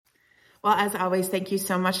Well, as always, thank you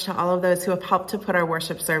so much to all of those who have helped to put our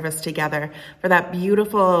worship service together. For that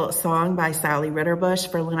beautiful song by Sally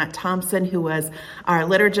Ritterbush, for Lynette Thompson, who was our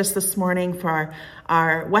liturgist this morning, for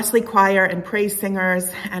our Wesley Choir and praise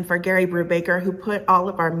singers, and for Gary Brubaker, who put all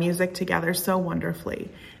of our music together so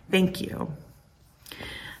wonderfully. Thank you.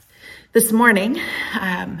 This morning,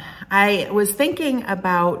 I was thinking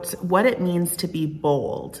about what it means to be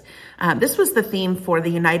bold. This was the theme for the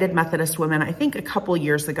United Methodist Women, I think a couple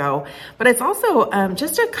years ago, but it's also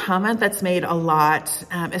just a comment that's made a lot,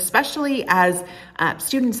 especially as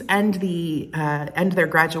students end their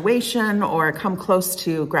graduation or come close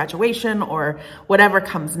to graduation or whatever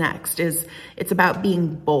comes next. It's about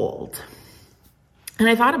being bold. And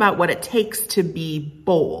I thought about what it takes to be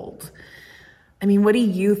bold. I mean, what do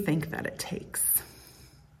you think that it takes?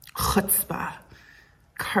 Chutzpah,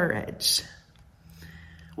 courage.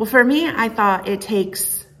 Well, for me, I thought it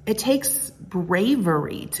takes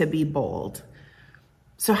bravery to be bold.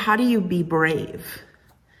 So how do you be brave?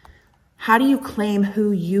 How do you claim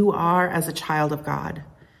who you are as a child of God?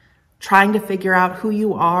 Trying to figure out who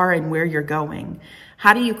you are and where you're going.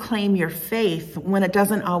 How do you claim your faith when it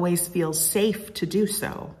doesn't always feel safe to do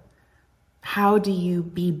so? How do you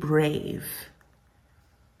be brave?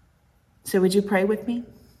 So would you pray with me?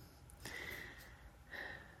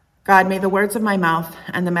 God, may the words of my mouth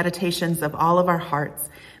and the meditations of all of our hearts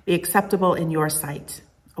be acceptable in your sight,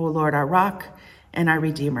 O Lord, our rock and our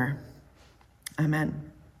redeemer.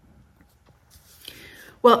 Amen.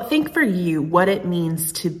 Well, think for you what it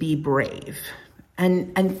means to be brave,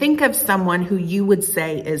 and think of someone who you would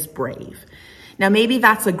say is brave. Now, maybe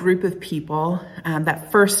that's a group of people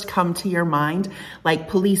that first come to your mind, like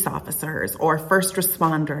police officers or first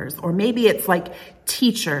responders, or maybe it's like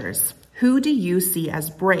teachers. Who do you see as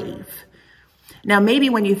brave? Now, maybe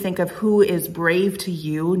when you think of who is brave to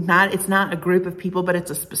you, it's not a group of people, but it's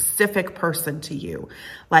a specific person to you,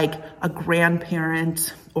 like a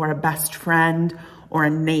grandparent or a best friend or a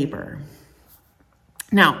neighbor.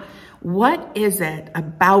 Now, what is it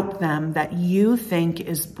about them that you think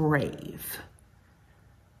is brave?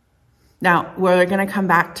 Now, we're going to come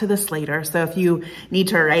back to this later, so if you need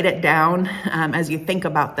to write it down as you think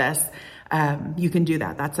about this, you can do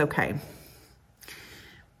that. That's okay.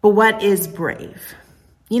 But what is brave?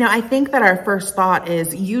 You know, I think that our first thought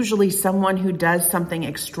is usually someone who does something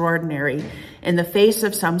extraordinary in the face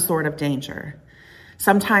of some sort of danger,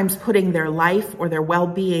 sometimes putting their life or their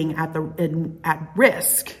well-being at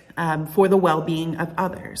risk for the well-being of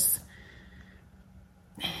others.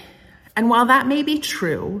 And while that may be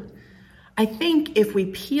true, I think if we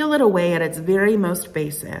peel it away at its very most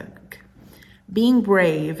basic, being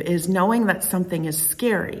brave is knowing that something is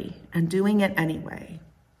scary and doing it anyway.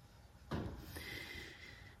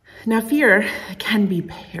 Now, fear can be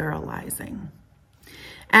paralyzing,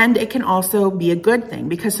 and it can also be a good thing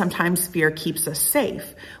because sometimes fear keeps us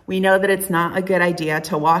safe. We know that it's not a good idea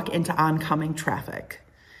to walk into oncoming traffic,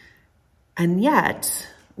 and yet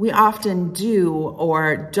we often do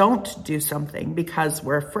or don't do something because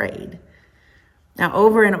we're afraid. Now,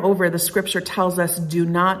 over and over, the scripture tells us, do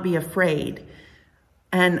not be afraid.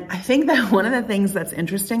 And I think that one of the things that's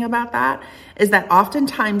interesting about that is that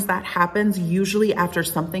oftentimes that happens usually after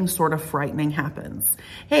something sort of frightening happens.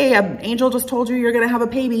 Hey, an angel just told you you're going to have a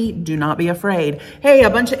baby. Do not be afraid. Hey, a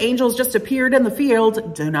bunch of angels just appeared in the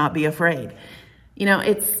field. Do not be afraid. You know,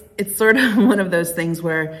 it's sort of one of those things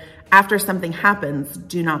where after something happens,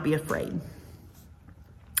 do not be afraid.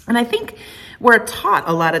 And I think we're taught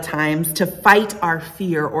a lot of times to fight our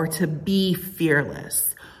fear or to be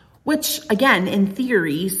fearless, which again, in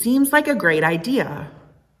theory, seems like a great idea.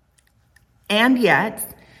 And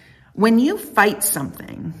yet, when you fight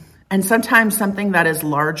something, and sometimes something that is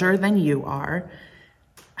larger than you are,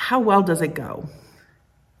 how well does it go?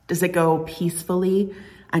 Does it go peacefully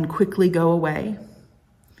and quickly go away?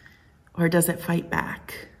 Or does it fight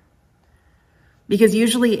back? Because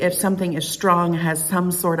usually if something is strong, has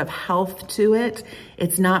some sort of health to it,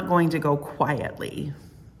 it's not going to go quietly.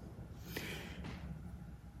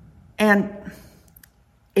 And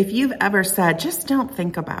if you've ever said, just don't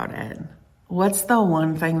think about it, what's the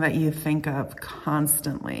one thing that you think of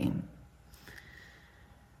constantly?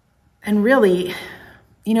 And really,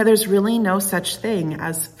 you know, there's really no such thing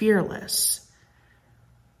as fearless.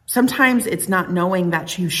 Sometimes it's not knowing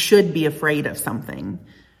that you should be afraid of something.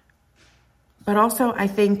 But also, I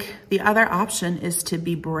think the other option is to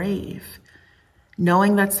be brave,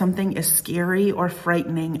 knowing that something is scary or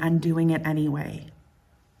frightening and doing it anyway.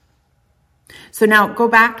 So now go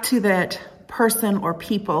back to that person or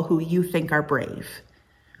people who you think are brave.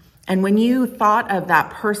 And when you thought of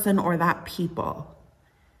that person or that people,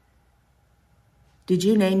 Did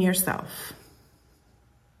you name yourself?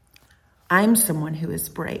 I'm someone who is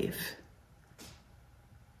brave.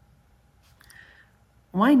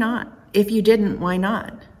 Why not? If you didn't, why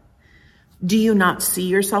not? Do you not see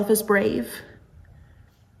yourself as brave?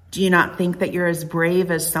 Do you not think that you're as brave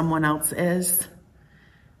as someone else is?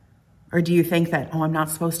 Or do you think that, I'm not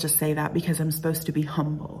supposed to say that because I'm supposed to be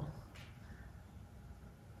humble?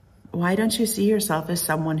 Why don't you see yourself as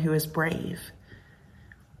someone who is brave?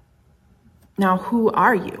 Now, who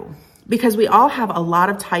are you? Because we all have a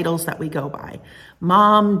lot of titles that we go by.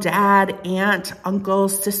 Mom, dad, aunt, uncle,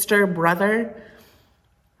 sister, brother,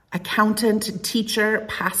 accountant, teacher,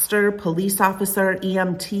 pastor, police officer,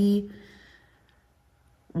 EMT,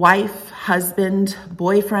 wife, husband,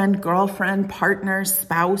 boyfriend, girlfriend, partner,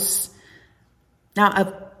 spouse. Now,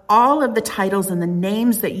 of all of the titles and the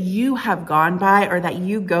names that you have gone by or that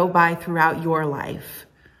you go by throughout your life,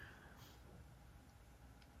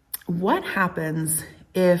 what happens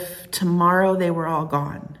if tomorrow they were all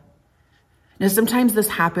gone? Now, sometimes this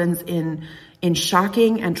happens in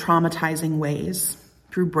shocking and traumatizing ways,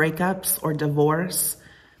 through breakups or divorce,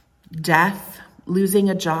 death, losing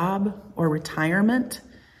a job, or retirement.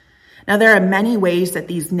 Now, there are many ways that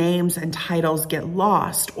these names and titles get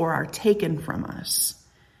lost or are taken from us.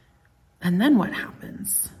 And then what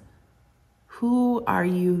happens? Who are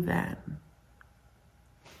you then?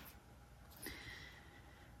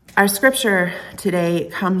 Our scripture today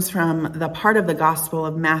comes from the part of the Gospel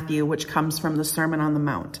of Matthew, which comes from the Sermon on the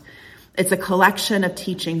Mount. It's a collection of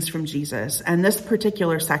teachings from Jesus, and this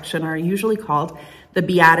particular section are usually called the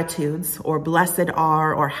Beatitudes, or Blessed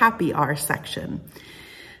Are, or Happy Are section.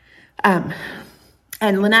 And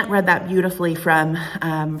Lynette read that beautifully from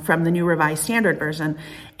the New Revised Standard Version.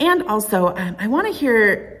 And also, I want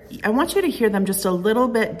you to hear them just a little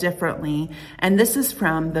bit differently, and this is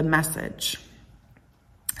from the Message.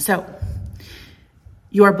 So,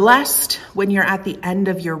 you're blessed when you're at the end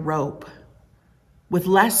of your rope. With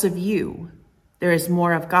less of you, there is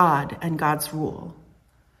more of God and God's rule.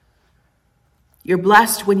 You're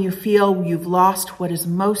blessed when you feel you've lost what is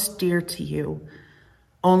most dear to you.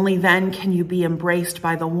 Only then can you be embraced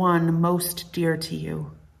by the one most dear to you.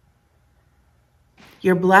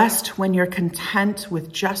 You're blessed when you're content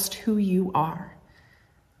with just who you are.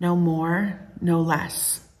 No more, no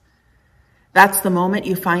less. That's the moment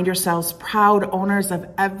you find yourselves proud owners of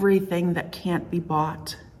everything that can't be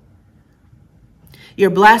bought. You're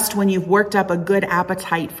blessed when you've worked up a good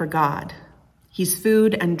appetite for God. He's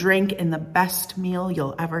food and drink in the best meal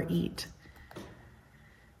you'll ever eat.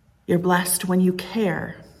 You're blessed when you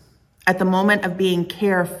care. At the moment of being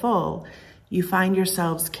careful, you find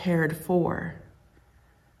yourselves cared for.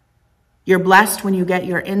 You're blessed when you get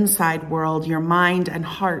your inside world, your mind and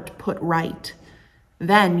heart put right.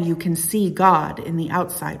 Then you can see God in the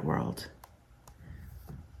outside world.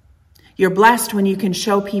 You're blessed when you can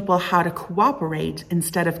show people how to cooperate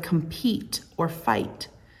instead of compete or fight.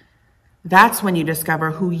 That's when you discover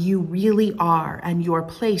who you really are and your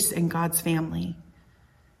place in God's family.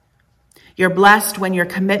 You're blessed when your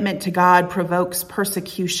commitment to God provokes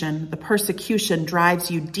persecution. The persecution drives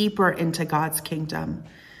you deeper into God's kingdom.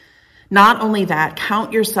 Not only that,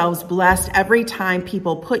 count yourselves blessed every time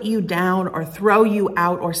people put you down or throw you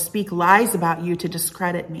out or speak lies about you to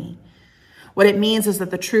discredit me. What it means is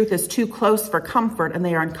that the truth is too close for comfort and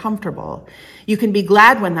they are uncomfortable. You can be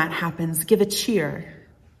glad when that happens. Give a cheer,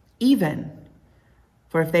 even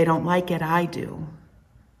for if they don't like it, I do.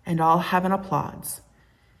 And all heaven applauds.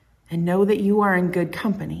 And know that you are in good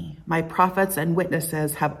company. My prophets and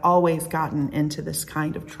witnesses have always gotten into this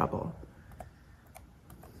kind of trouble.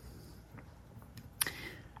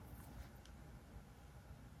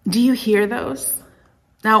 Do you hear those?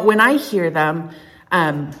 Now, when I hear them,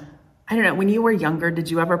 I don't know, when you were younger, did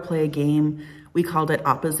you ever play a game? We called it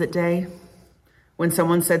Opposite Day. When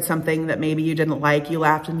someone said something that maybe you didn't like, you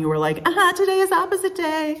laughed and you were like, today is opposite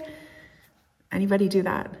day. Anybody do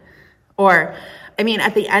that? Or,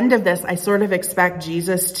 at the end of this, I sort of expect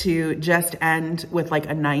Jesus to just end with like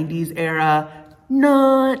a 90s era,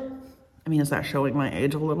 is that showing my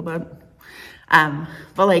age a little bit?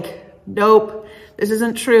 But nope, this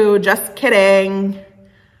isn't true, just kidding.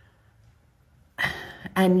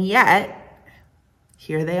 And yet,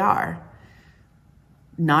 here they are.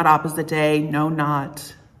 Not opposite day, no,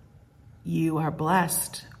 not. You are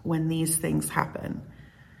blessed when these things happen.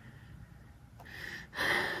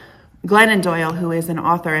 Glennon Doyle, who is an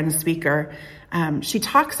author and a speaker, she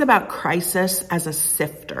talks about crisis as a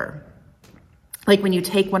sifter. Like when you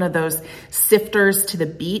take one of those sifters to the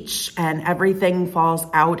beach and everything falls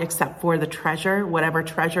out except for the treasure, whatever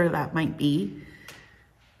treasure that might be.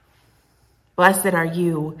 Blessed are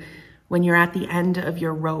you when you're at the end of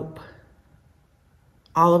your rope.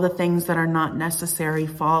 All of the things that are not necessary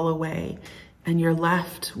fall away, and you're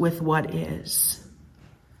left with what is.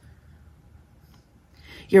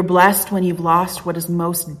 You're blessed when you've lost what is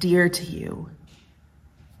most dear to you,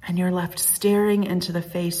 and you're left staring into the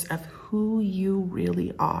face of who you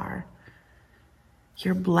really are.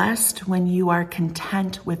 You're blessed when you are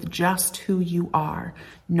content with just who you are,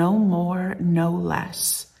 no more, no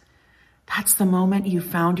less. That's the moment you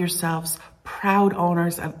found yourselves proud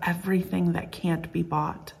owners of everything that can't be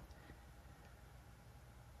bought.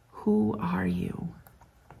 Who are you?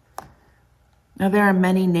 Now, there are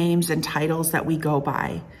many names and titles that we go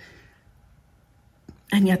by,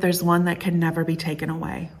 and yet there's one that can never be taken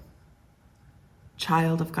away.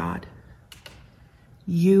 Child of God.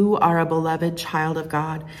 You are a beloved child of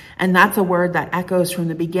God, and that's a word that echoes from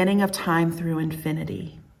the beginning of time through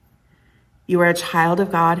infinity. You are a child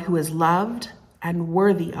of God who is loved and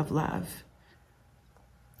worthy of love.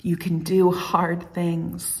 You can do hard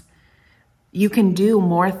things. You can do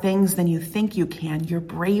more things than you think you can. You're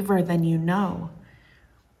braver than you know.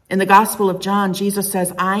 In the Gospel of John, Jesus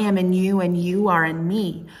says, I am in you and you are in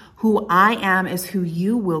me. Who I am is who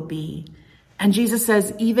you will be. And Jesus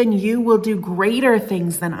says, even you will do greater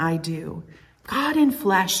things than I do. God in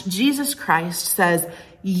flesh, Jesus Christ, says,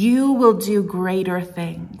 you will do greater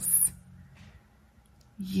things.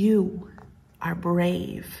 You are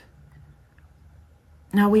brave.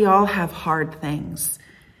 Now, we all have hard things,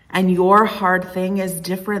 and your hard thing is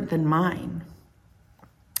different than mine.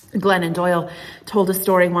 Glennon Doyle told a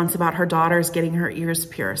story once about her daughters getting her ears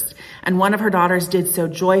pierced, and one of her daughters did so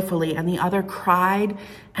joyfully, and the other cried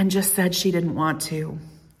and just said she didn't want to.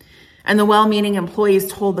 And the well-meaning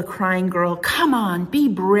employees told the crying girl, come on, be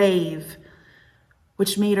brave,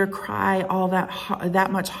 which made her cry all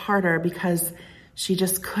that much harder because she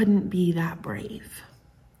just couldn't be that brave.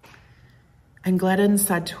 And Glennon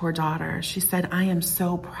said to her daughter, she said, I am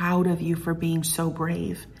so proud of you for being so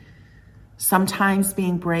brave. Sometimes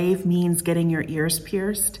being brave means getting your ears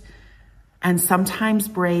pierced. And sometimes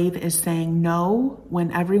brave is saying no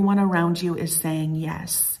when everyone around you is saying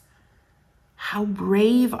yes. How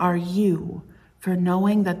brave are you for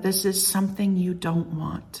knowing that this is something you don't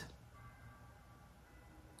want?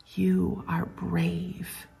 You are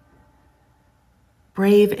brave.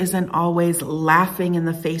 Brave isn't always laughing in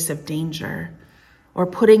the face of danger or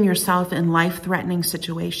putting yourself in life-threatening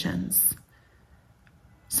situations.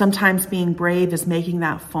 Sometimes being brave is making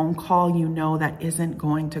that phone call you know that isn't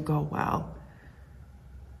going to go well.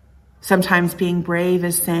 Sometimes being brave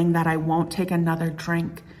is saying that I won't take another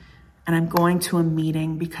drink and I'm going to a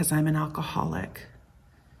meeting because I'm an alcoholic.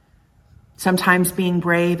 Sometimes being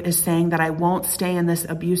brave is saying that I won't stay in this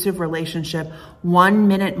abusive relationship 1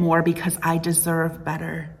 minute more because I deserve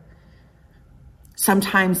better.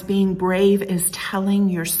 Sometimes being brave is telling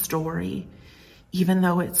your story, even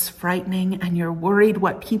though it's frightening and you're worried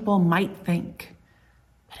what people might think,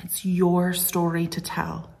 but it's your story to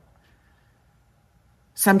tell.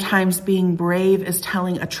 Sometimes being brave is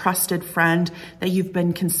telling a trusted friend that you've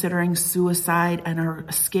been considering suicide and are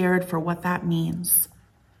scared for what that means.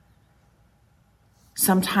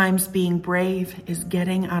 Sometimes being brave is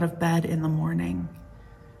getting out of bed in the morning.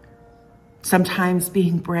 Sometimes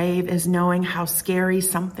being brave is knowing how scary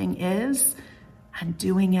something is and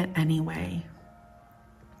doing it anyway.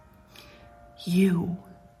 You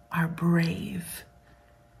are brave.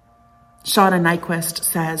 Shauna Nyquist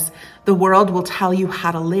says, the world will tell you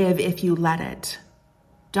how to live if you let it.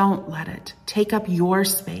 Don't let it. Take up your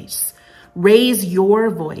space. Raise your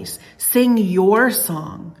voice. Sing your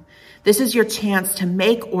song. This is your chance to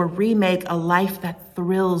make or remake a life that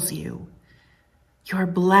thrills you. You're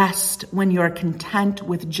blessed when you're content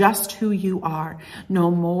with just who you are, no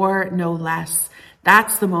more, no less.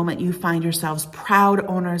 That's the moment you find yourselves proud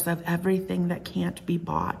owners of everything that can't be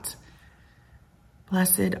bought.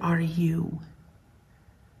 Blessed are you.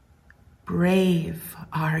 Brave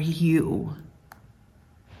are you.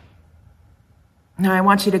 Now, I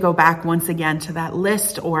want you to go back once again to that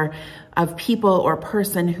list of people or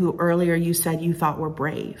person who earlier you said you thought were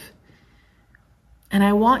brave. And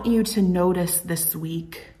I want you to notice this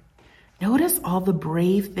week, notice all the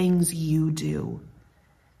brave things you do.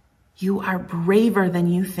 You are braver than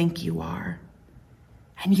you think you are,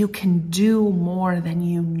 and you can do more than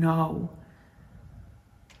you know.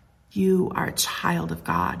 You are a child of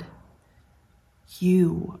God.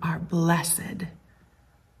 You are blessed.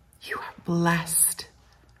 You are blessed.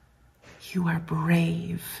 You are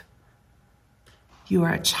brave. You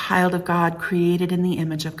are a child of God, created in the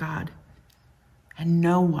image of God. And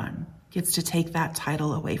no one gets to take that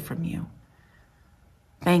title away from you.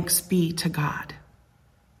 Thanks be to God.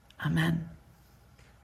 Amen.